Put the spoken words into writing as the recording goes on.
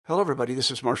Hello, everybody. This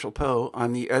is Marshall Poe.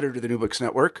 I'm the editor of the New Books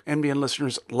Network. NBN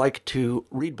listeners like to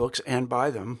read books and buy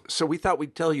them. So we thought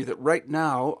we'd tell you that right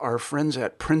now, our friends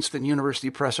at Princeton University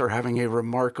Press are having a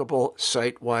remarkable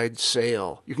site-wide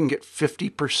sale. You can get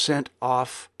 50%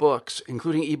 off books,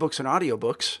 including ebooks and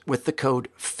audiobooks, with the code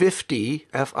 50,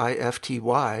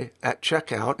 F-I-F-T-Y, at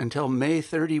checkout until May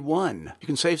 31. You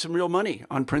can save some real money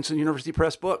on Princeton University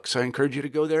Press books. I encourage you to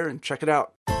go there and check it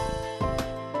out.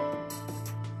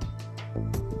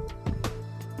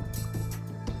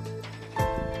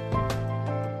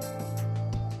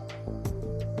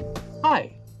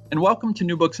 Hi, and welcome to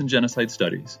New Books and Genocide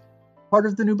Studies, part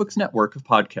of the New Books Network of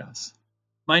podcasts.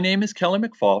 My name is Kelly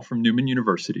McFall from Newman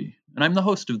University, and I'm the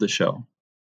host of the show.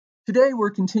 Today,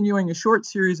 we're continuing a short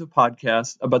series of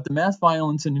podcasts about the mass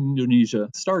violence in Indonesia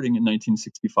starting in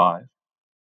 1965.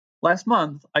 Last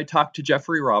month, I talked to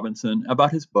Jeffrey Robinson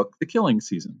about his book, The Killing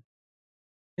Season.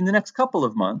 In the next couple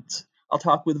of months, I'll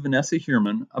talk with Vanessa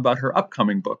Heerman about her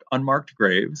upcoming book, Unmarked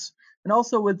Graves, and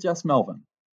also with Jess Melvin.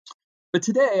 But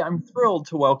today, I'm thrilled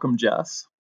to welcome Jess,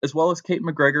 as well as Kate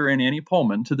McGregor and Annie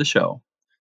Pullman, to the show.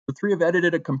 The three have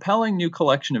edited a compelling new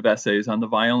collection of essays on the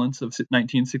violence of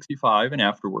 1965 and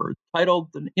afterward, titled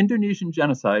The Indonesian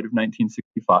Genocide of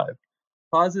 1965,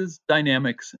 Causes,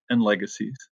 Dynamics, and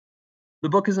Legacies. The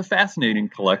book is a fascinating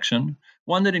collection,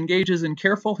 one that engages in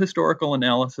careful historical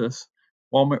analysis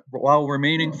while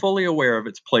remaining fully aware of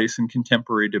its place in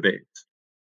contemporary debates.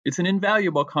 It's an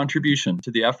invaluable contribution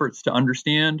to the efforts to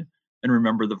understand and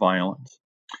remember the violence.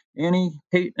 Annie,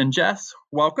 Kate, and Jess,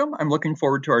 welcome. I'm looking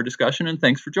forward to our discussion, and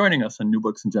thanks for joining us on New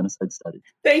Books and Genocide Studies.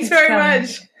 Thanks very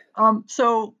much.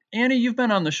 So, Annie, you've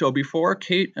been on the show before.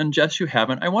 Kate and Jess, you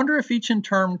haven't. I wonder if each in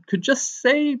turn could just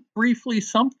say briefly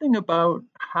something about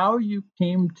how you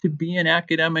came to be an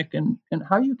academic and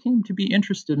how you came to be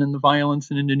interested in the violence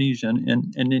in Indonesia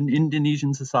and in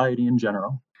Indonesian society in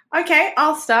general. Okay,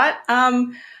 I'll start.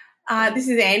 This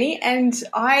is Annie, and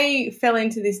I fell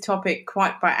into this topic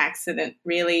quite by accident,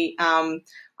 really.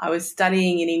 I was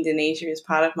studying in Indonesia as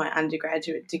part of my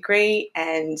undergraduate degree,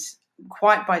 and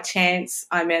quite by chance,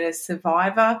 I met a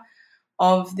survivor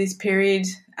of this period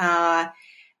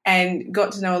and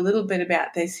got to know a little bit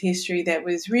about this history that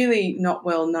was really not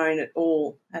well known at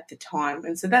all at the time.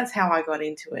 And so that's how I got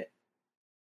into it.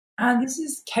 This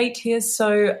is Kate here.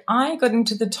 So I got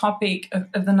into the topic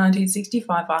of the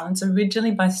 1965 violence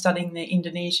originally by studying the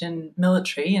Indonesian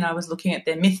military, and I was looking at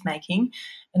their myth-making,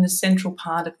 and a central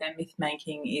part of their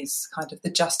myth-making is kind of the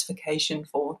justification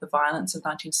for the violence of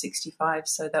 1965.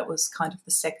 So that was kind of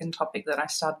the second topic that I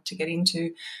started to get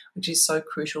into, which is so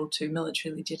crucial to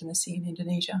military legitimacy in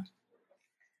Indonesia.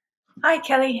 Hi,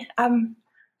 Kelly.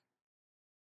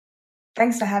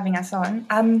 Thanks for having us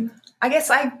on. I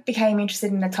guess I became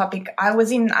interested in the topic. I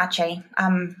was in Aceh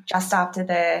just after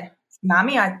the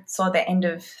tsunami. I saw the end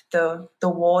of the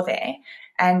war there,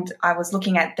 and I was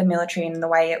looking at the military and the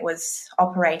way it was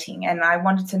operating, and I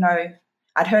wanted to know,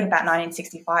 I'd heard about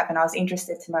 1965 and I was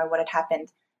interested to know what had happened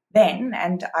then,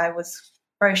 and I was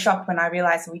very shocked when I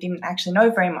realised we didn't actually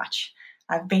know very much.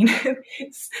 I've been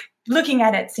looking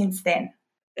at it since then.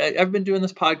 I've been doing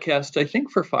this podcast, I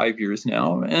think, for 5 years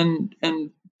now, and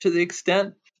to the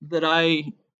extent that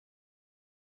I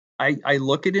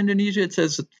look at Indonesia, it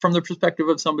says from the perspective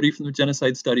of somebody from the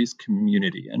genocide studies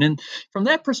community, and from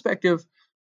that perspective,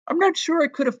 I'm not sure I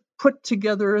could have put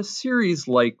together a series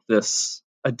like this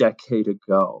a decade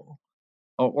ago.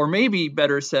 Or maybe,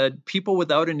 better said, people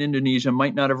without an Indonesia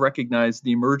might not have recognized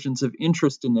the emergence of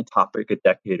interest in the topic a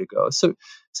decade ago. So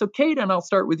Kate, and I'll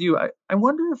start with you. I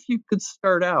wonder if you could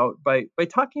start out by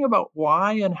talking about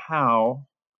why and how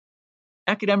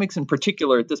academics in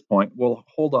particular at this point, will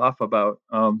hold off about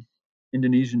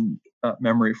Indonesian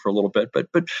memory for a little bit, but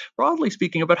broadly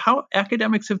speaking, about how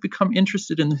academics have become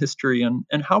interested in the history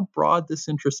and how broad this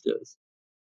interest is.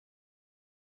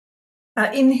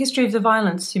 In the history of the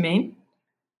violence, you mean?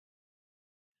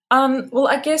 Well,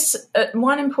 I guess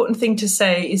one important thing to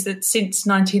say is that since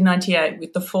 1998,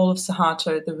 with the fall of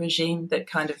Suharto, the regime that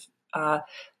kind of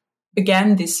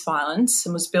began this violence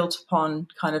and was built upon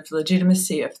kind of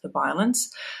legitimacy of the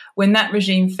violence, when that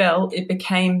regime fell, it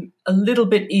became a little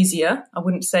bit easier. I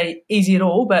wouldn't say easy at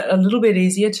all, but a little bit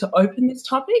easier to open this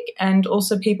topic, and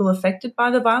also people affected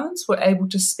by the violence were able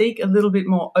to speak a little bit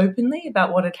more openly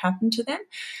about what had happened to them.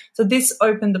 So this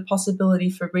opened the possibility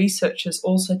for researchers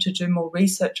also to do more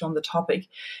research on the topic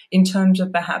in terms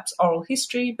of perhaps oral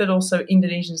history, but also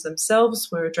Indonesians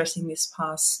themselves were addressing this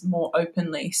past more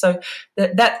openly. So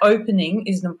that opening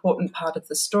is an important part of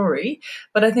the story,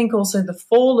 but I think also the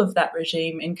fall of that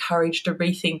regime encouraged a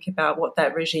rethink about what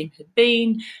that regime had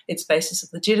been, its basis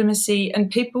of legitimacy,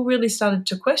 and people really started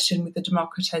to question, with the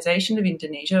democratization of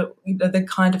Indonesia, the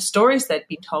kind of stories they'd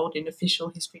been told in official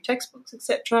history textbooks,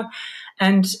 etc.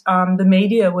 And the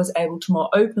media was able to more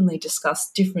openly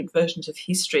discuss different versions of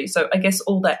history. So I guess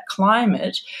all that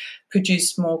climate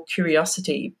produced more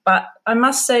curiosity. But I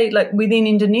must say, like within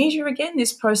Indonesia, again,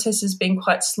 this process has been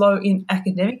quite slow in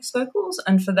academic circles.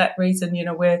 And for that reason,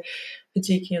 we're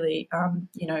particularly,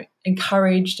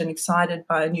 encouraged and excited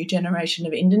by a new generation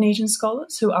of Indonesian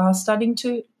scholars who are starting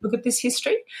to look at this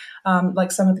history,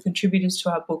 like some of the contributors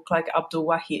to our book, like Abdul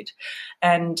Wahid.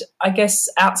 And I guess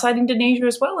outside Indonesia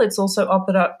as well, it's also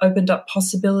opened up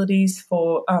possibilities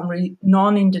for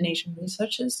non-Indonesian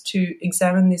researchers to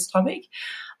examine this topic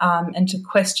and to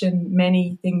question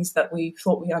many things that we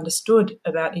thought we understood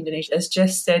about Indonesia. As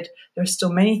Jess said, there are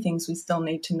still many things we still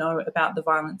need to know about the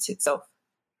violence itself.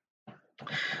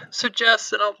 So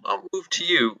Jess, and I'll move to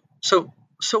you. So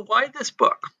why this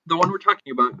book, the one we're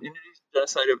talking about, Indonesian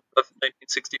Genocide of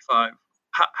 1965?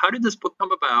 How did this book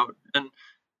come about, and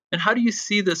how do you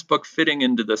see this book fitting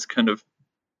into this kind of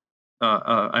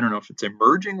I don't know if it's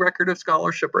emerging record of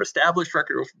scholarship or established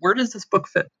record? Where does this book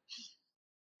fit?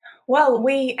 Well,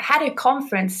 we had a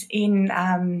conference in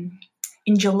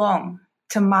Geelong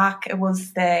to mark. It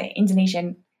was the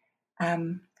Indonesian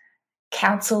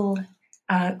Council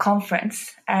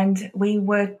conference, and we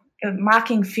were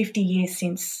marking 50 years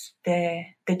since the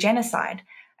genocide.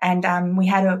 And we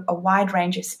had a wide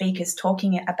range of speakers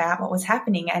talking about what was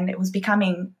happening, and it was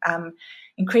becoming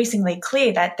increasingly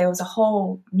clear that there was a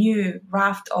whole new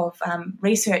raft of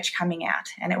research coming out,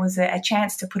 and it was a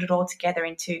chance to put it all together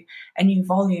into a new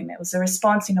volume. It was a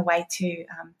response in a way to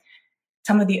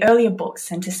some of the earlier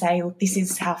books, and to say, look, this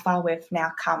is how far we've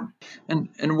now come.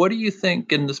 And what do you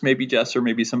think, and this may be Jess or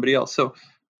maybe somebody else,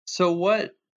 so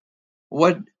what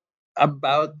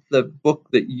about the book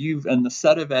that you've, and the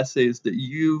set of essays that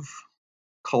you've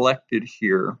collected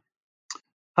here,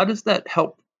 how does that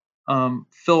help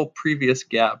fill previous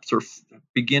gaps, or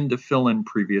begin to fill in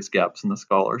previous gaps in the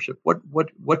scholarship? What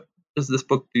does this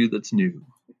book do that's new?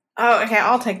 Oh, okay,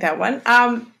 I'll take that one.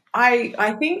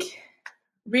 I think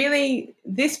really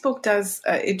this book does,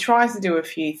 it tries to do a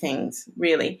few things,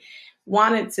 really.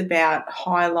 One, it's about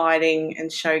highlighting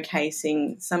and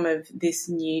showcasing some of this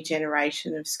new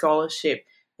generation of scholarship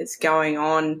that's going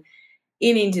on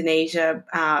in Indonesia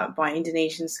by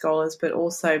Indonesian scholars, but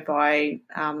also by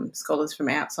scholars from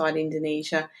outside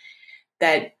Indonesia,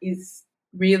 that is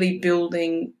really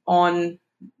building on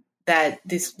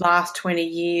this last 20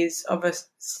 years of a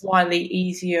slightly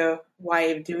easier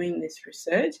way of doing this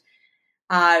research.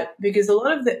 Because a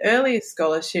lot of the earlier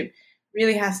scholarship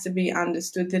really has to be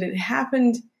understood that it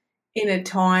happened in a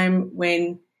time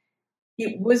when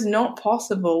it was not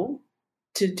possible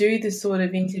to do the sort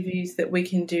of interviews that we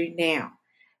can do now.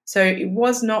 So it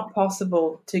was not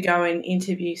possible to go and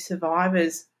interview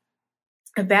survivors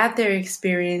about their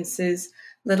experiences,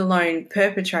 let alone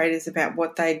perpetrators about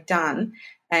what they'd done.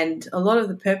 And a lot of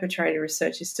the perpetrator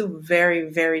research is still very,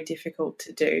 very difficult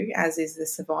to do, as is the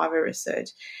survivor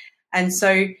research. And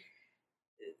so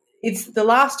it's the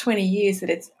last 20 years that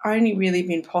it's only really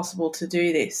been possible to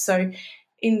do this. So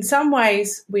in some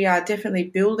ways, we are definitely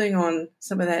building on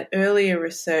some of that earlier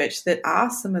research that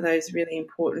asks some of those really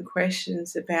important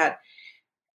questions about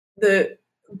the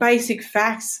basic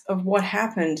facts of what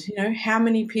happened. How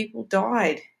many people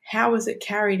died? How was it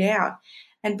carried out?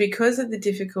 And because of the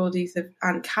difficulties of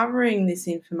uncovering this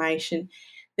information,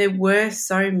 there were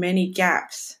so many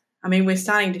gaps. I mean, we're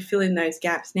starting to fill in those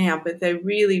gaps now, but there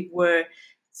really were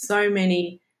so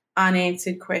many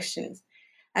unanswered questions.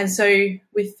 And so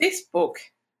with this book,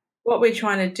 what we're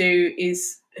trying to do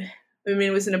is,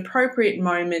 it was an appropriate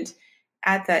moment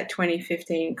at that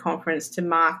 2015 conference to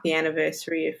mark the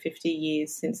anniversary of 50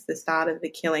 years since the start of the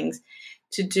killings,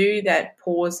 to do that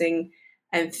pausing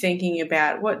and thinking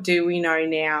about what do we know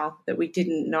now that we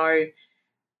didn't know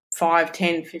 5,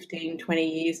 10, 15,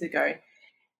 20 years ago.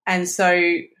 And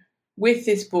so with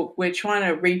this book, we're trying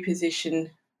to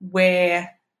reposition where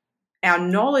our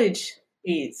knowledge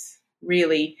is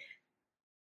really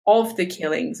of the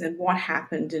killings and what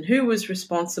happened and who was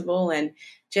responsible. And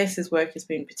Jess's work has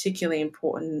been particularly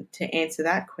important to answer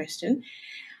that question.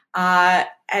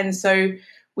 And so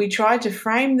we tried to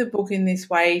frame the book in this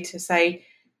way to say,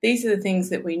 these are the things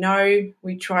that we know.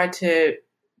 We tried to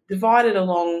divide it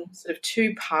along sort of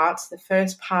two parts, the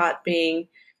first part being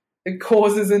the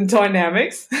causes and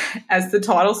dynamics, as the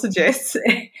title suggests,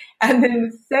 and then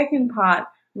the second part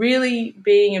really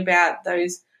being about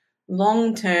those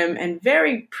long-term and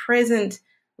very present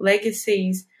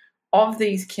legacies of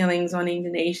these killings on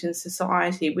Indonesian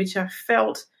society, which are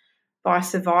felt by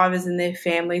survivors and their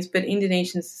families, but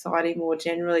Indonesian society more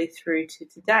generally through to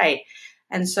today.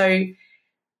 And so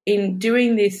in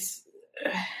doing this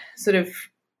sort of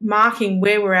marking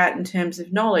where we're at in terms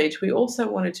of knowledge, we also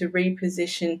wanted to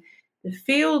reposition the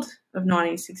field of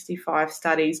 1965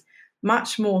 studies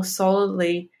much more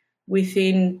solidly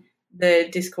within the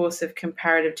discourse of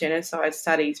comparative genocide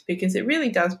studies, because it really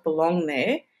does belong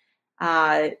there.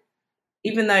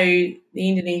 Even though the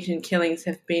Indonesian killings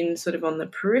have been sort of on the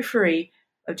periphery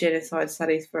of genocide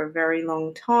studies for a very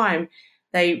long time,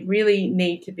 they really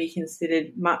need to be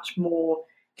considered much more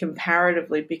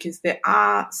comparatively, because there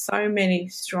are so many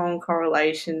strong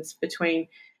correlations between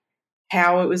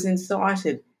how it was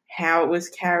incited, how it was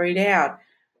carried out,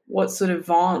 what sort of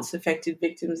violence affected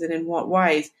victims and in what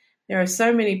ways. There are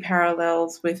so many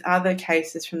parallels with other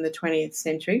cases from the 20th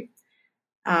century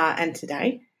and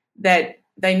today that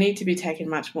they need to be taken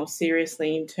much more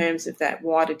seriously in terms of that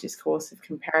wider discourse of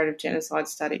comparative genocide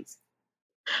studies.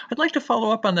 I'd like to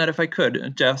follow up on that if I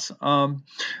could, Jess.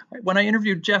 When I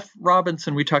interviewed Jeff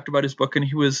Robinson, we talked about his book, and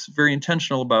he was very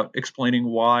intentional about explaining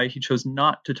why he chose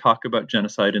not to talk about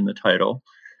genocide in the title.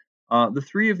 The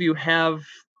three of you have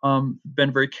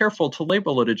been very careful to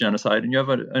label it a genocide, and you have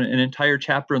an entire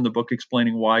chapter in the book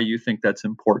explaining why you think that's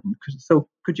important. So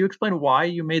could you explain why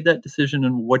you made that decision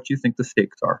and what you think the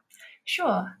stakes are?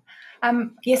 Sure.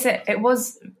 Yes, it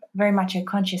was very much a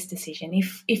conscious decision.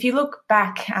 If you look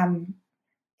back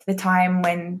to the time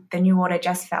when the New Order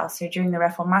just fell, so during the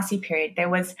Reformasi period, there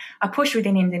was a push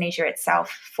within Indonesia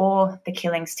itself for the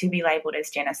killings to be labelled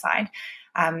as genocide.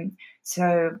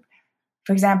 So,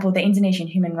 for example, the Indonesian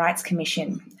Human Rights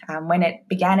Commission, when it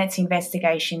began its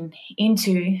investigation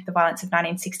into the violence of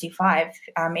 1965,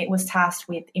 it was tasked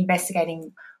with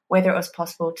investigating whether it was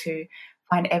possible to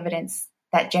find evidence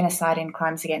that genocide and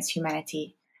crimes against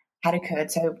humanity had occurred.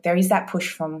 So there is that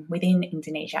push from within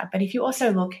Indonesia. But if you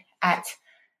also look at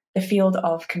the field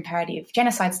of comparative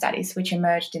genocide studies, which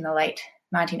emerged in the late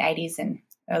 1980s and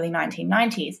early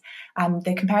 1990s,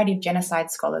 the comparative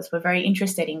genocide scholars were very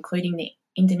interested, including the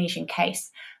Indonesian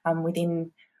case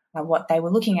within what they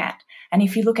were looking at. And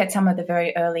if you look at some of the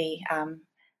very early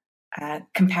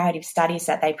comparative studies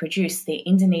that they produced, the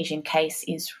Indonesian case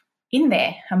is in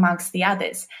there amongst the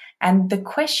others. And the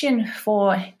question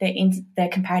for the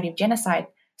comparative genocide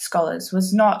scholars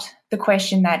was not the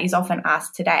question that is often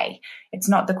asked today. It's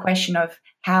not the question of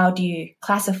how do you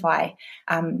classify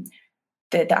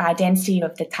the identity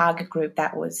of the target group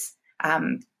that was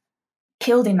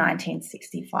killed in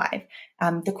 1965.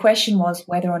 The question was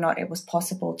whether or not it was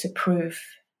possible to prove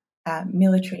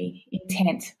military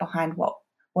intent behind what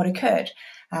occurred.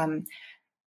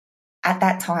 At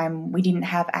that time, we didn't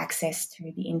have access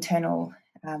to the internal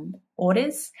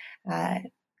orders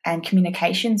and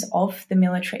communications of the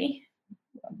military,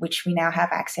 which we now have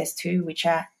access to, which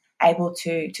are able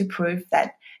to prove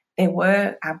that there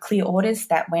were clear orders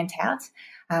that went out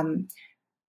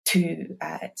to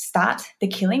start the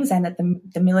killings, and that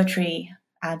the military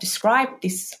described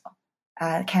this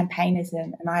campaign as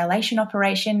an annihilation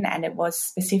operation, and it was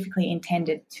specifically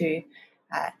intended to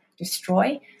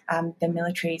destroy the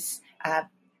military's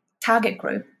target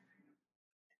group.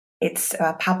 It's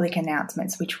public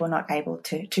announcements which were not able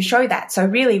to show that. So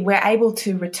really we're able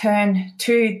to return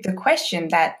to the question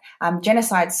that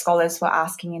genocide scholars were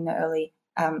asking in the early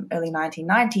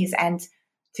 1990s, and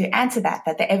to answer that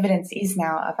the evidence is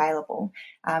now available,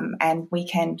 and we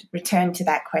can return to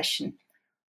that question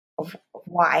of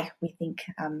why we think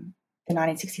the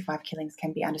 1965 killings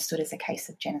can be understood as a case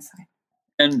of genocide.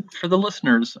 And for the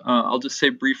listeners, I'll just say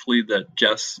briefly that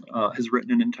Jess has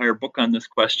written an entire book on this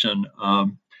question,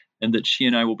 and that she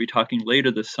and I will be talking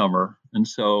later this summer. And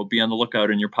so be on the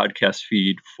lookout in your podcast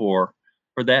feed for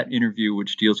that interview,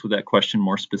 which deals with that question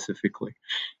more specifically.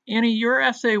 Annie, your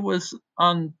essay was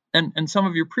on, and some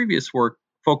of your previous work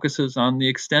focuses on the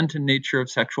extent and nature of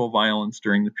sexual violence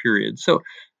during the period. So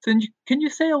can you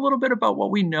say a little bit about what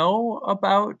we know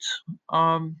about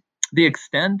the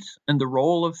extent and the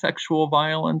role of sexual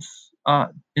violence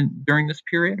during this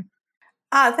period?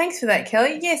 Thanks for that,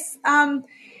 Kelly. Yes.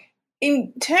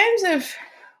 In terms of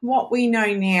what we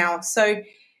know now, so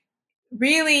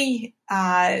really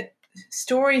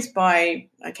stories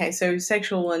so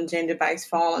sexual and gender-based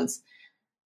violence,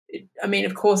 I mean,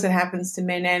 of course it happens to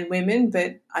men and women,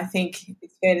 but I think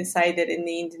it's fair to say that in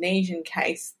the Indonesian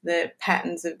case, the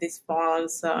patterns of this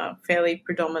violence are fairly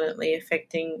predominantly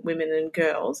affecting women and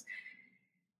girls.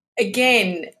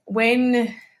 Again,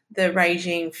 when the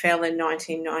regime fell in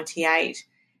 1998,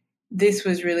 this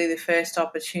was really the first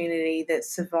opportunity that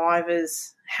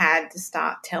survivors had to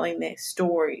start telling their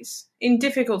stories in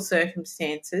difficult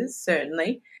circumstances,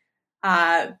 certainly,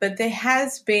 but there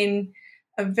has been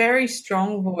a very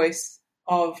strong voice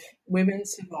of women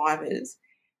survivors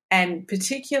and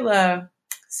particular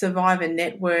survivor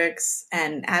networks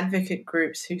and advocate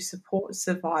groups who support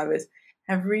survivors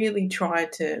have really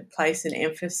tried to place an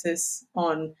emphasis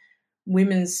on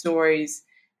women's stories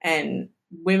and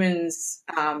women's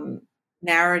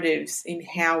narratives in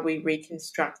how we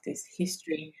reconstruct this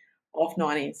history of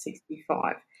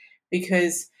 1965.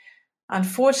 Because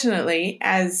unfortunately,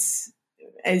 as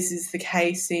is the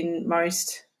case in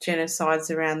most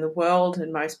genocides around the world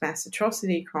and most mass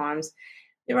atrocity crimes,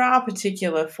 there are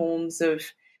particular forms of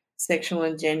sexual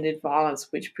and gendered violence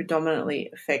which predominantly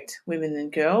affect women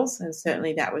and girls, and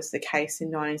certainly that was the case in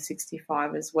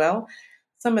 1965 as well.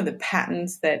 Some of the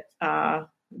patterns that are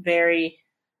very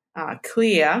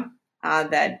clear are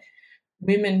that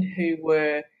women who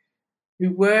were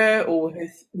or who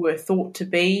were thought to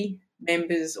be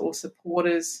members or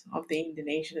supporters of the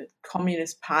Indonesian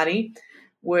Communist Party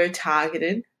were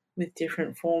targeted with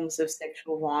different forms of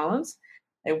sexual violence.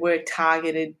 They were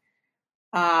targeted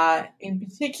in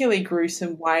particularly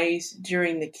gruesome ways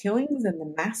during the killings and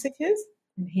the massacres.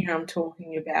 And here I'm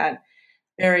talking about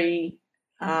very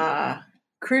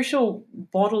crucial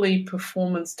bodily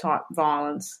performance type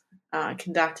violence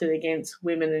conducted against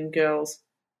women and girls,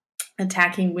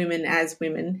 attacking women as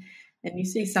women. And you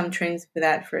see some trends for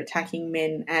that for attacking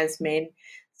men as men.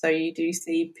 So you do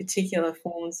see particular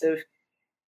forms of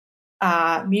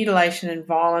mutilation and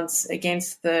violence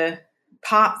against the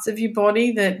parts of your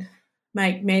body that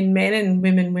make men men and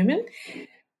women women.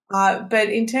 But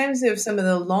in terms of some of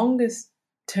the longest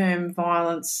term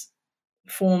violence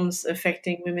forms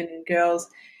affecting women and girls,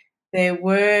 there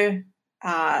were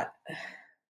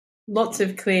lots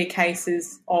of clear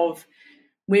cases of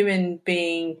women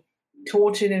being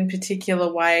tortured in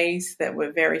particular ways that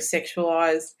were very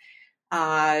sexualized.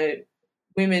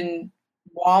 Women,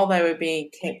 while they were being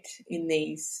kept in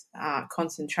these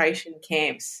concentration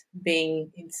camps, being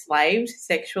enslaved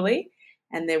sexually.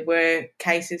 And there were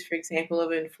cases, for example,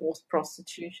 of enforced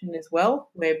prostitution as well,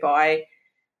 whereby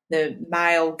the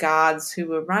male guards who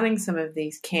were running some of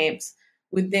these camps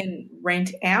would then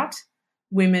rent out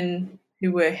women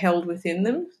who were held within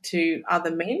them to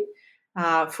other men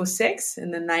for sex,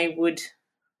 and then they would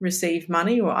receive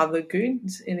money or other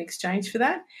goods in exchange for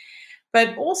that.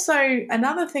 But also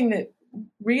another thing that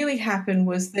really happened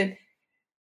was that,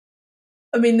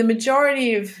 the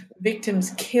majority of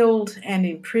victims killed and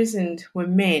imprisoned were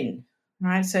men,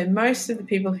 right? So most of the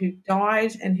people who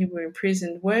died and who were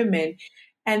imprisoned were men.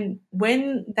 And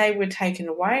when they were taken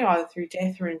away, either through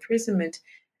death or imprisonment,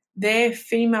 their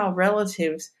female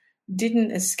relatives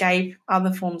didn't escape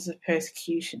other forms of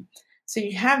persecution. So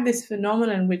you have this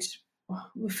phenomenon which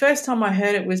the first time I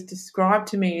heard it was described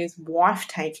to me as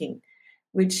wife-taking,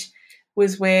 which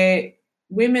was where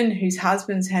women whose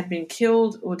husbands had been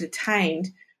killed or detained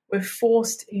were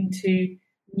forced into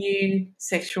new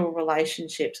sexual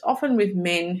relationships, often with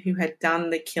men who had done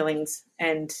the killings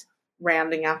and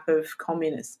rounding up of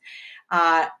communists.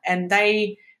 And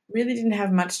they really didn't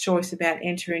have much choice about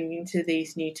entering into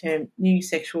these new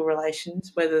sexual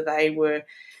relations, whether they were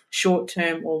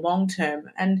short-term or long-term.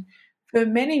 And for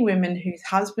many women whose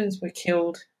husbands were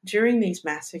killed during these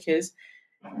massacres,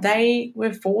 they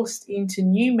were forced into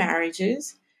new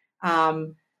marriages,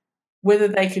 whether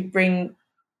they could bring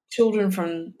children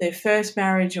from their first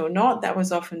marriage or not. That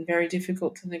was often very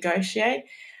difficult to negotiate,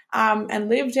 and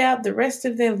lived out the rest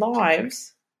of their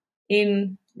lives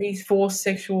in these forced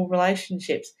sexual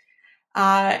relationships.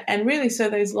 And really, so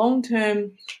those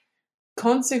long-term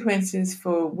consequences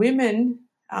for women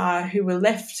who were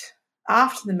left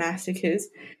after the massacres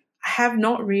have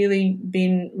not really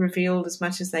been revealed as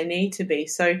much as they need to be.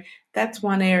 So that's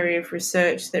one area of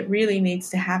research that really needs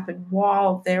to happen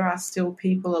while there are still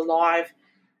people alive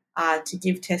to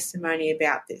give testimony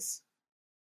about this.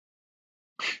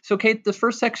 So, Kate, the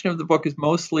first section of the book is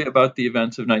mostly about the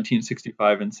events of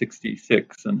 1965 and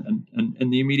 66 and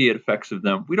the immediate effects of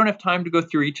them. We don't have time to go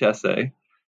through each essay,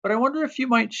 but I wonder if you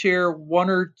might share one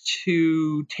or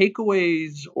two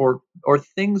takeaways or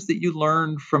things that you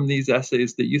learned from these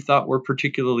essays that you thought were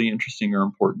particularly interesting or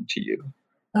important to you.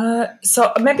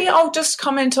 So maybe I'll just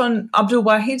comment on Abdul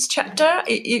Wahid's chapter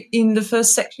in the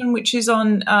first section, which is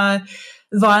on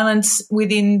violence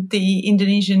within the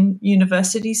Indonesian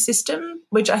university system,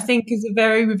 which I think is a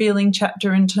very revealing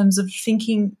chapter in terms of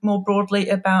thinking more broadly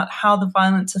about how the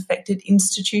violence affected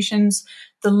institutions,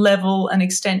 the level and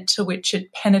extent to which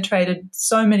it penetrated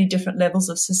so many different levels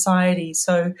of society.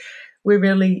 So we're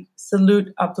really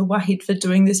salute Abdul Wahid for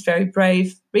doing this very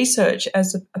brave research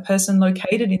as a person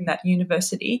located in that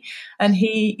university. And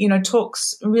he,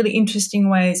 talks in really interesting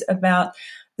ways about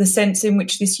the sense in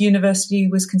which this university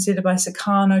was considered by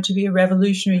Sukarno to be a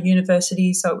revolutionary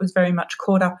university, so it was very much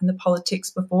caught up in the politics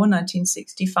before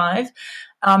 1965.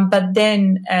 But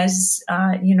then as,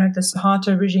 the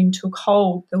Suharto regime took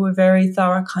hold, there were very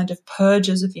thorough kind of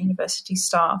purges of university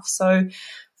staff. So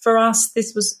for us,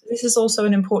 this is also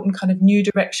an important kind of new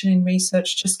direction in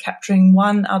research, just capturing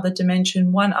one other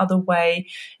dimension, one other way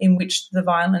in which the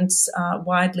violence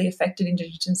widely affected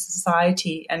Indigenous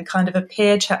society. And kind of a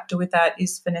pair chapter with that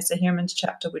is Vanessa Hierman's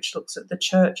chapter, which looks at the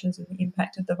churches and the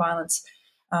impact of the violence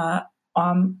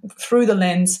through the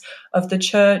lens of the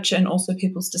church and also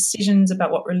people's decisions about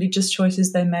what religious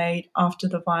choices they made after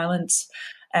the violence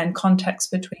and contacts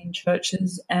between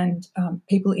churches and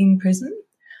people in prison.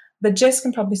 But Jess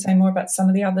can probably say more about some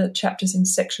of the other chapters in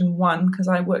section 1, because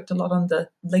I worked a lot on the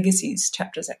legacies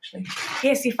chapters, actually.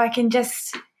 Yes, if I can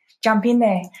just jump in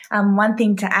there. One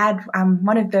thing to add,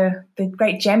 one of the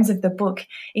great gems of the book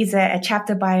is a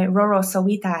chapter by Roro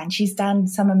Sowita, and she's done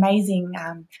some amazing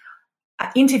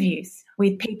interviews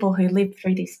with people who lived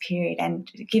through this period, and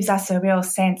it gives us a real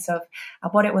sense of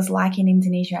what it was like in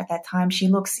Indonesia at that time. She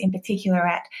looks in particular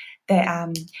at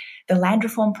the land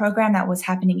reform program that was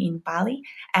happening in Bali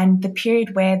and the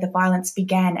period where the violence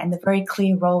began and the very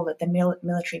clear role that the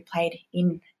military played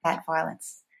in that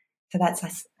violence. So that's, I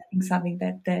think, something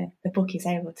that the book is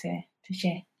able to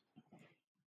share.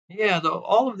 Yeah,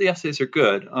 all of the essays are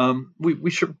good. We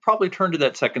should probably turn to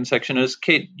that second section. As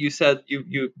Kate, you said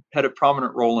you had a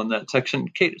prominent role in that section.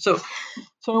 Kate, so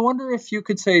I wonder if you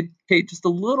could say, Kate, just a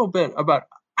little bit about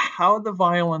how the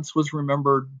violence was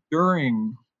remembered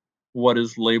during what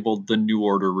is labeled the New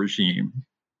Order regime.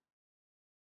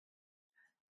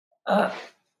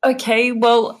 Okay,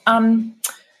 well,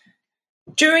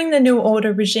 during the New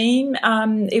Order regime,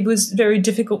 it was very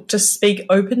difficult to speak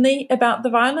openly about the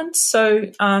violence.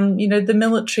 So, the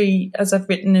military, as I've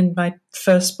written in my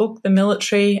first book, the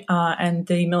military and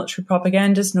the military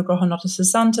propagandists, Nugroho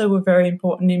Notasasanta, were very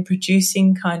important in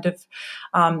producing kind of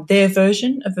their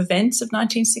version of events of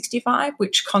 1965,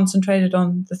 which concentrated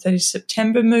on the 30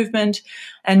 September movement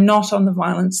and not on the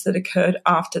violence that occurred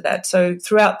after that. So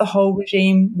throughout the whole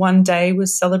regime, one day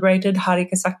was celebrated, Hari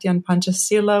Kesaktian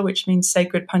Pancasila, which means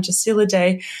Sacred Pancasila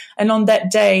Day. And on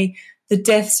that day, the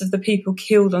deaths of the people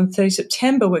killed on 30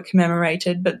 September were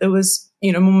commemorated, but there was,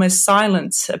 almost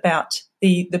silence about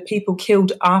the people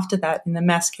killed after that in the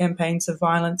mass campaigns of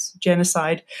violence,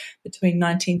 genocide between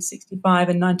 1965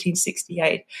 and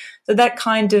 1968. So that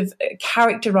kind of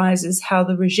characterizes how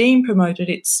the regime promoted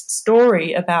its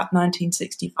story about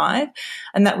 1965,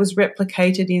 and that was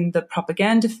replicated in the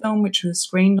propaganda film, which was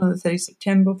screened on the 30th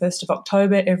September, 1st of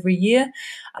October every year,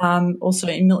 also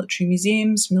in military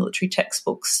museums, military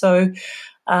textbooks. So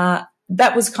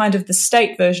that was kind of the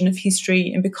state version of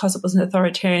history, and because it was an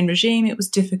authoritarian regime, it was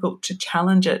difficult to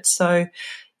challenge it. So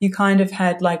you kind of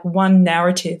had like one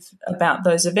narrative about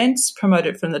those events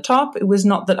promoted from the top. It was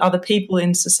not that other people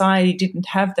in society didn't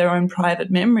have their own private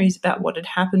memories about what had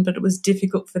happened, but it was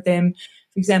difficult for them.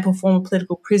 For example, former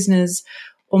political prisoners,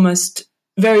 almost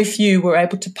very few were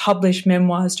able to publish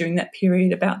memoirs during that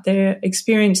period about their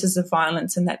experiences of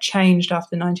violence, and that changed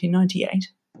after 1998.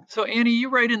 So Annie, you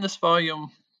write in this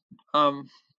volume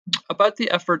about the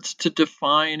efforts to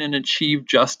define and achieve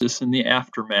justice in the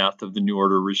aftermath of the New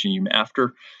Order regime,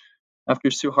 after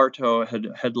Suharto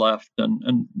had left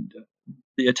and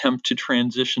the attempt to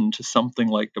transition to something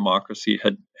like democracy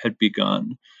had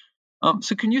begun.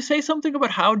 So can you say something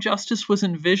about how justice was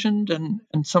envisioned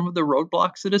and some of the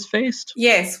roadblocks it has faced?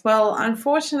 Yes, well,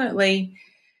 unfortunately,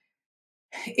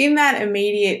 in that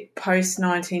immediate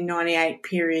post-1998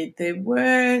 period, there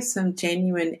were some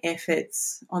genuine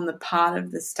efforts on the part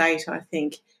of the state, I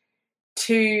think,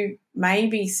 to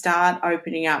maybe start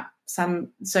opening up some.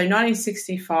 So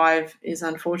 1965 is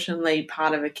unfortunately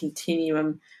part of a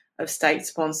continuum of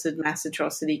state-sponsored mass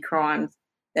atrocity crimes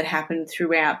that happened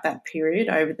throughout that period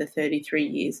over the 33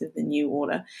 years of the New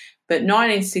Order. But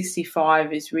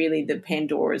 1965 is really the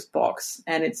Pandora's box,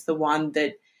 and it's the one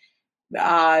that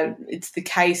it's the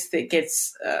case that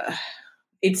gets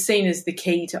it's seen as the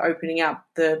key to opening up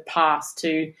the path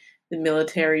to the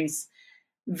military's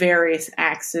various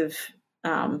acts of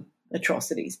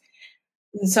atrocities.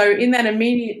 And so in that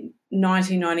immediate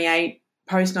 1998,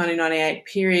 post-1998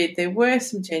 period, there were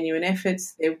some genuine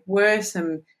efforts. There were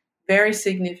some very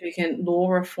significant law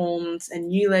reforms and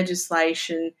new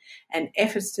legislation and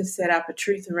efforts to set up a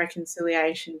Truth and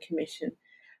Reconciliation Commission.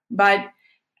 But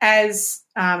as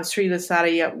Sri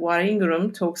Lestari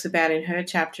Waringurum talks about in her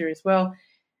chapter as well,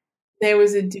 there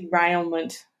was a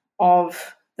derailment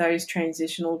of those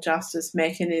transitional justice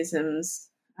mechanisms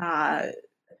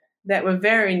that were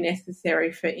very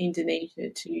necessary for Indonesia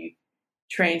to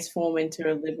transform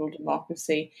into a liberal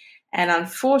democracy. And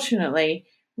unfortunately,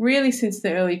 really since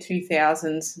the early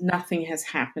 2000s, nothing has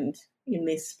happened in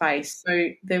this space. So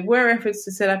there were efforts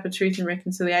to set up a Truth and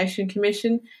Reconciliation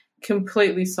Commission,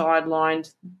 completely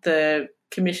sidelined. The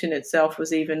commission itself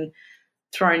was even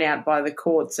thrown out by the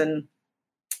courts, and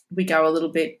we go a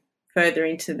little bit further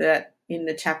into that in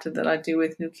the chapter that I do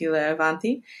with Nukila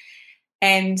Avanti.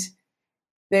 And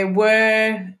there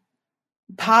were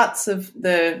parts of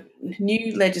the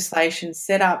new legislation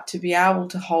set up to be able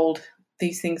to hold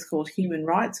these things called human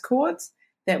rights courts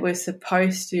that were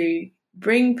supposed to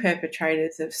bring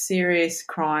perpetrators of serious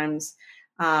crimes,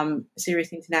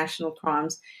 serious international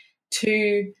crimes,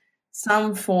 to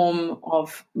some form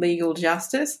of legal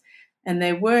justice. And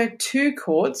there were two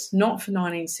courts, not for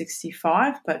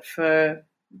 1965, but for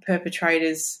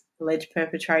perpetrators, alleged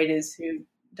perpetrators who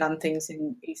done things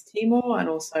in East Timor, and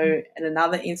also in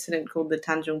another incident called the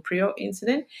Tanjung Priok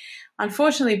incident.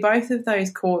 Unfortunately, both of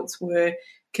those courts were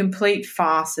complete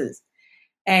farces.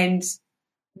 And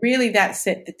really that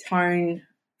set the tone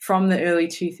from the early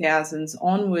 2000s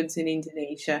onwards in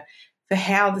Indonesia for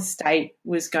how the state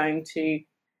was going to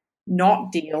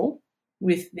not deal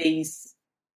with these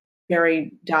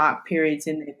very dark periods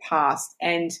in their past.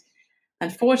 And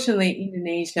unfortunately,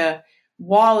 Indonesia,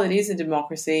 while it is a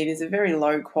democracy, it is a very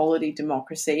low-quality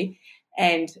democracy,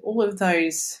 and all of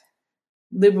those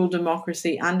liberal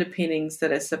democracy underpinnings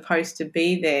that are supposed to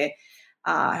be there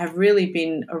have really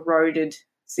been eroded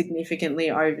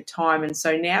significantly over time. And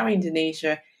so now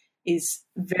Indonesia is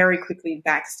very quickly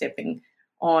backstepping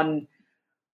on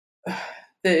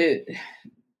the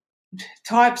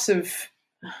types of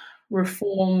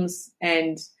reforms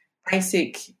and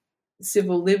basic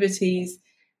civil liberties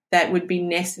that would be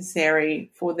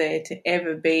necessary for there to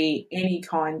ever be any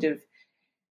kind of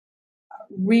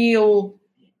real,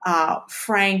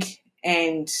 frank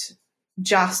and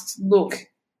just look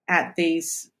at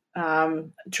these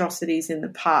atrocities in the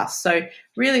past. So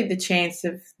really the chance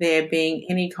of there being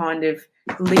any kind of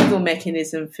legal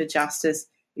mechanism for justice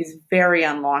is very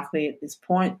unlikely at this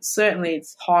point. Certainly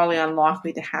it's highly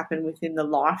unlikely to happen within the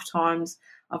lifetimes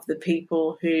of the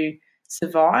people who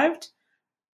survived,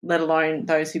 let alone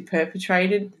those who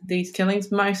perpetrated these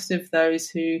killings. Most of those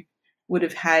who would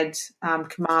have had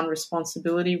command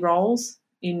responsibility roles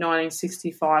in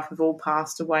 1965 have all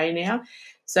passed away now.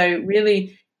 So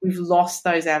really we've lost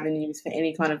those avenues for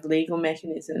any kind of legal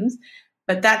mechanisms.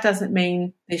 But that doesn't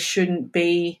mean there shouldn't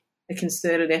be a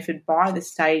concerted effort by the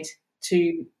state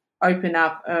to open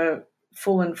up a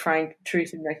full and frank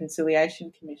Truth and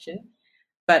Reconciliation Commission.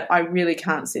 But I really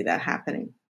can't see that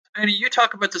happening. Annie, you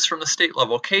talk about this from the state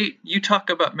level. Kate, you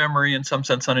talk about memory in some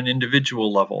sense on an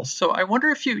individual level. So I wonder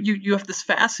if you have this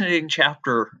fascinating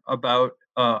chapter about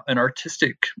an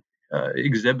artistic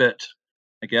exhibit,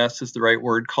 I guess is the right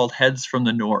word, called Heads from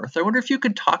the North. I wonder if you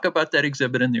could talk about that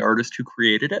exhibit and the artist who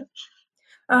created it.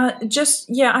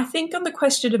 I think on the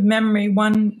question of memory,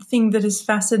 one thing that has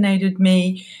fascinated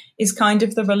me is kind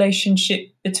of the relationship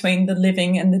between the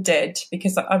living and the dead,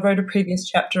 because I wrote a previous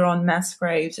chapter on mass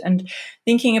graves, and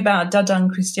thinking about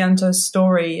Dadang Kristianto's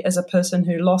story as a person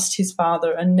who lost his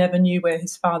father and never knew where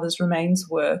his father's remains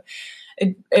were.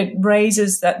 It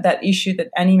raises that issue that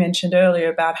Annie mentioned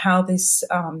earlier about how this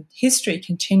history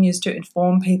continues to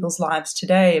inform people's lives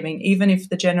today. I mean, even if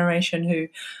the generation who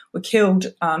were killed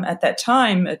at that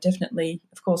time are definitely,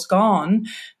 of course, gone,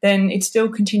 then it still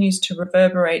continues to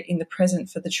reverberate in the present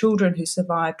for the children who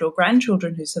survived or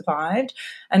grandchildren who survived.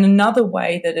 And another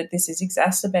way that this is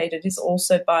exacerbated is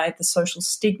also by the social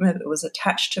stigma that was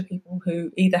attached to people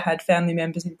who either had family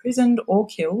members imprisoned or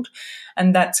killed.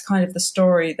 And that's kind of the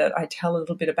story that I tell a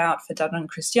little bit about for Dadang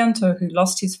Kristianto, who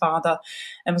lost his father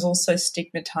and was also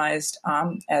stigmatized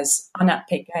as anak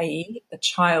PKI, the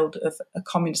child of a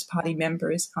Communist Party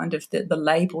member, is kind of the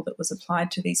label that was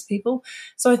applied to these people.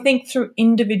 So I think through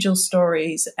individual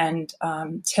stories and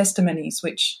testimonies,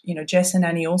 which, Jess and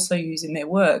Annie also use in their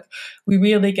work, we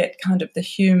really get kind of the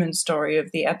human story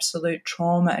of the absolute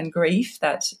trauma and grief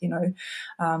that,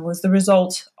 was the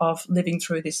result of living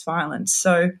through this violence.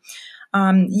 So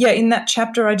in that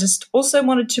chapter, I just also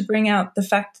wanted to bring out the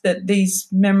fact that these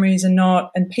memories are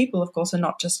not, and people, of course, are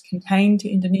not just contained to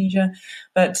Indonesia,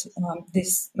 but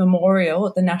this memorial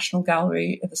at the National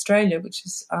Gallery of Australia, which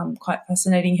is quite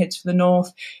fascinating, Heads for the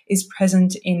North, is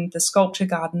present in the sculpture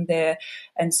garden there.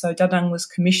 And so Dadang was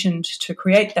commissioned to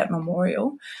create that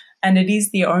memorial. And it is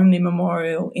the only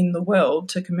memorial in the world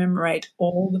to commemorate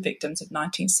all the victims of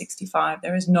 1965.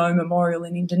 There is no memorial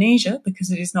in Indonesia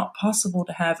because it is not possible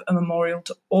to have a memorial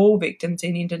to all victims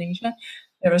in Indonesia.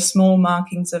 There are small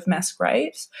markings of mass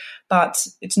graves, but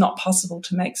it's not possible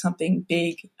to make something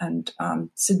big and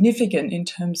significant in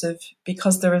terms of,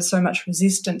 because there is so much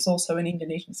resistance also in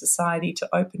Indonesian society to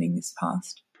opening this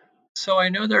past. So I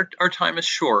know that our time is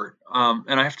short,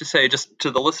 and I have to say, just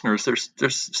to the listeners,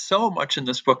 there's so much in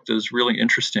this book that is really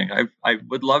interesting. I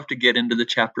would love to get into the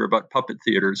chapter about puppet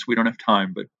theaters. We don't have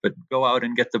time, but go out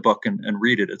and get the book and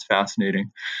read it. It's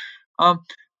fascinating.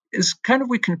 As kind of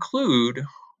we conclude,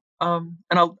 and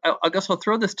I guess I'll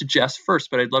throw this to Jess first,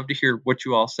 but I'd love to hear what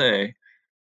you all say.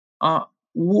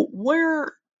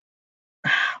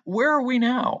 Where are we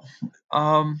now?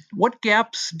 What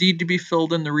gaps need to be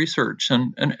filled in the research,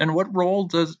 and what role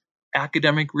does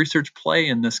academic research play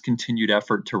in this continued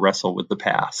effort to wrestle with the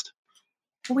past?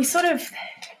 We sort of,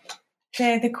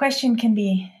 the question can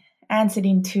be answered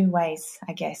in two ways,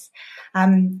 I guess.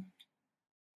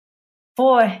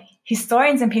 For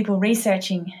historians and people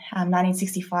researching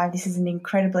 1965, this is an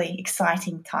incredibly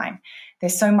exciting time.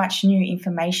 There's so much new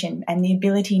information and the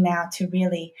ability now to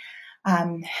really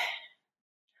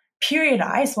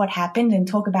periodize what happened and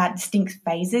talk about distinct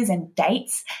phases and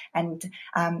dates and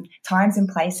times and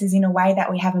places in a way that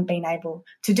we haven't been able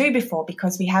to do before,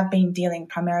 because we have been dealing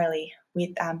primarily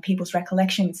with people's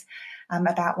recollections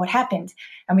about what happened.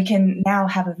 And we can now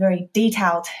have a very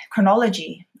detailed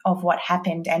chronology of what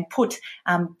happened and put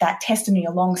that testimony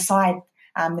alongside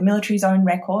the military's own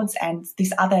records and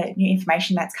this other new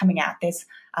information that's coming out. There's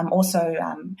also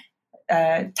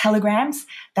telegrams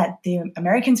that the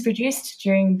Americans produced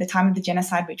during the time of the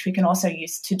genocide, which we can also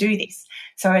use to do this.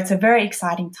 So it's a very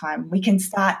exciting time. We can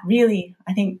start really,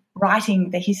 I think,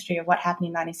 writing the history of what happened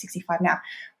in 1965 now.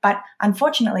 But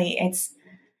unfortunately,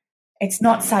 it's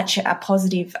not such a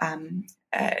positive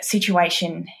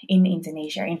situation in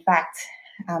Indonesia. In fact,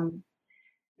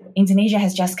 Indonesia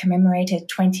has just commemorated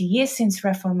 20 years since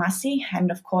Reformasi, and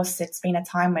of course it's been a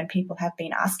time when people have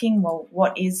been asking, well,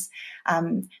 what is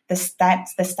the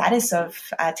status of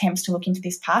attempts to look into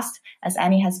this past, as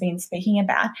Annie has been speaking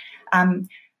about.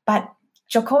 But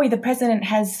Jokowi, the president,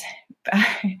 has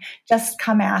just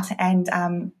come out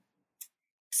and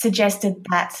suggested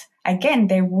that, again,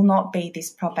 there will not be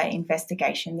this proper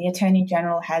investigation. The Attorney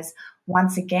General has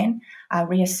once again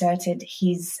reasserted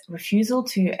his refusal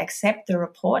to accept the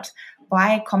report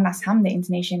by Komnas HAM, the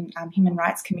Indonesian Human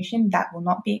Rights Commission. That will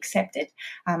not be accepted.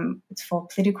 It's for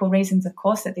political reasons, of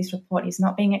course, that this report is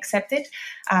not being accepted.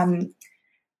 And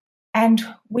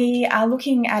we are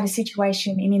looking at a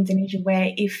situation in Indonesia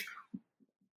where if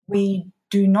we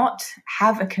do not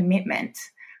have a commitment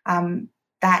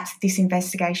that this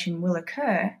investigation will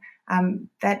occur,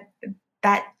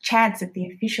 that chance at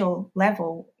the official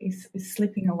level is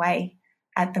slipping away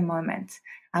at the moment.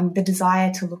 The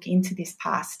desire to look into this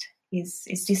past is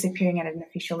disappearing at an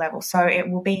official level. So it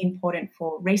will be important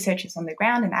for researchers on the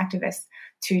ground and activists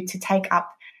to take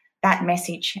up that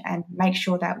message and make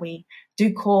sure that we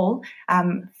do call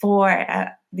for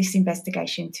this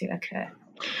investigation to occur.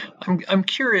 I'm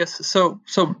curious. So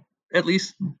at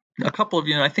least a couple of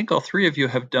you, and I think all three of you,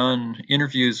 have done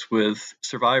interviews with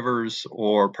survivors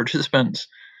or participants.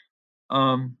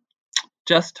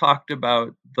 Jess talked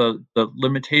about the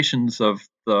limitations of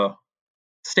the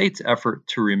state's effort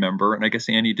to remember, and I guess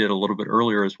Annie did a little bit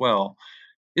earlier as well.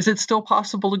 Is it still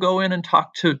possible to go in and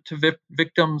talk to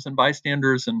victims and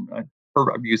bystanders? And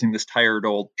I'm using this tired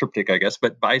old triptych, I guess,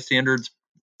 but bystanders,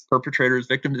 perpetrators,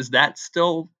 victims, is that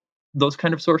still, those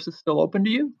kind of sources still open to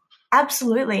you?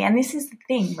 Absolutely. And this is the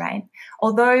thing, right?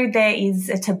 Although there is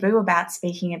a taboo about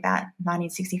speaking about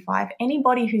 1965,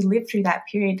 anybody who lived through that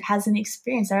period has an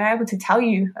experience. They're able to tell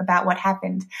you about what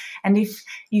happened. And if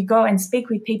you go and speak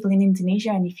with people in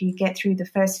Indonesia, and if you get through the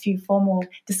first few formal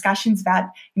discussions about,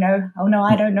 oh no,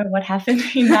 I don't know what happened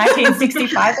in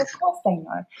 1965, of course they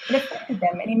know. It affected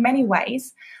them. And in many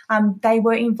ways, they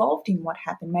were involved in what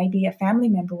happened. Maybe a family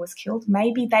member was killed.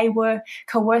 Maybe they were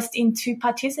coerced into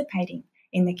participating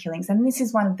in the killings. And this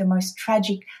is one of the most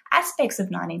tragic aspects of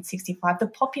 1965. The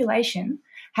population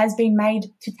has been made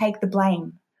to take the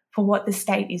blame for what the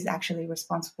state is actually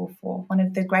responsible for, one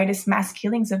of the greatest mass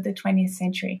killings of the 20th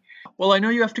century. Well, I know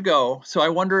you have to go, so I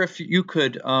wonder if you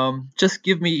could just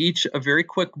give me each a very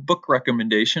quick book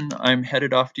recommendation. I'm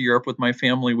headed off to Europe with my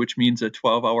family, which means a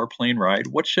 12-hour plane ride.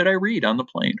 What should I read on the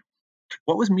plane?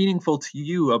 What was meaningful to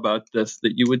you about this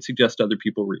that you would suggest other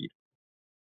people read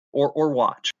or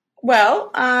watch? Well,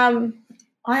 I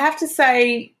have to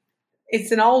say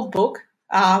it's an old book,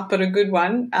 but a good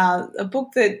one. A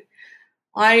book that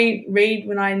I read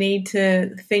when I need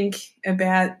to think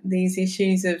about these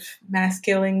issues of mass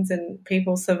killings and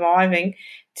people surviving.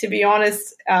 To be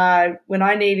honest, when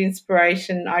I need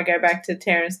inspiration, I go back to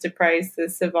Terence Dupre's The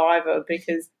Survivor,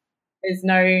 because there's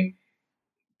no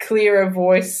clearer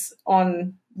voice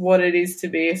on what it is to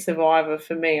be a survivor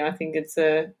for me. I think it's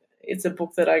a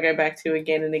book that I go back to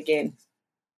again and again.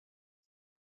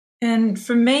 And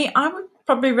for me, I would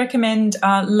probably recommend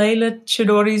Leila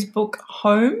Chudori's book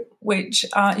Home, which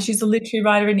she's a literary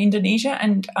writer in Indonesia,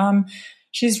 and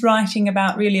she's writing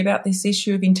about this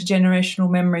issue of intergenerational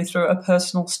memory through a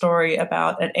personal story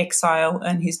about an exile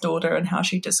and his daughter and how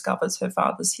she discovers her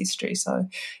father's history. So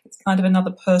it's kind of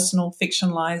another personal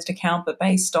fictionalized account, but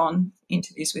based on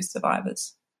interviews with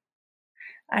survivors.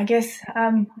 I guess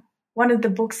one of the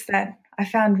books that I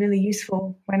found really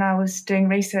useful when I was doing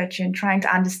research and trying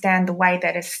to understand the way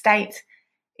that a state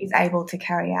is able to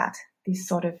carry out this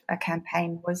sort of a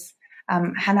campaign was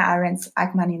Hannah Arendt's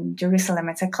Eichmann in Jerusalem.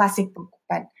 It's a classic book,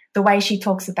 but the way she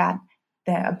talks about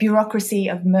the bureaucracy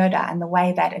of murder and the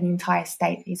way that an entire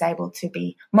state is able to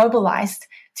be mobilized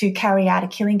to carry out a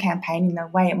killing campaign in the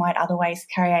way it might otherwise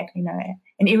carry out,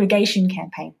 an irrigation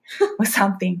campaign was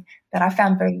something that I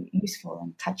found very useful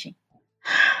and touching.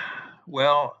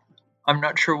 Well, I'm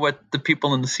not sure what the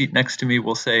people in the seat next to me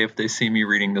will say if they see me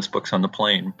reading those books on the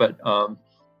plane, but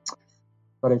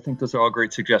I think those are all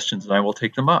great suggestions, and I will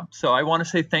take them up. So I want to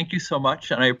say thank you so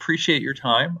much, and I appreciate your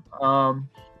time.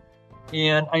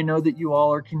 And I know that you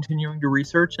all are continuing to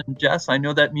research. And Jess, I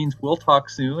know that means we'll talk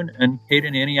soon. And Kate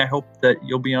and Annie, I hope that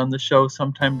you'll be on the show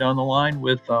sometime down the line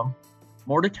with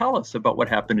more to tell us about what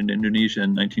happened in Indonesia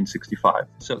in 1965.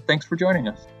 So thanks for joining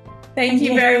us. Thank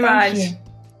you very much.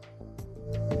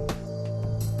 Thank you.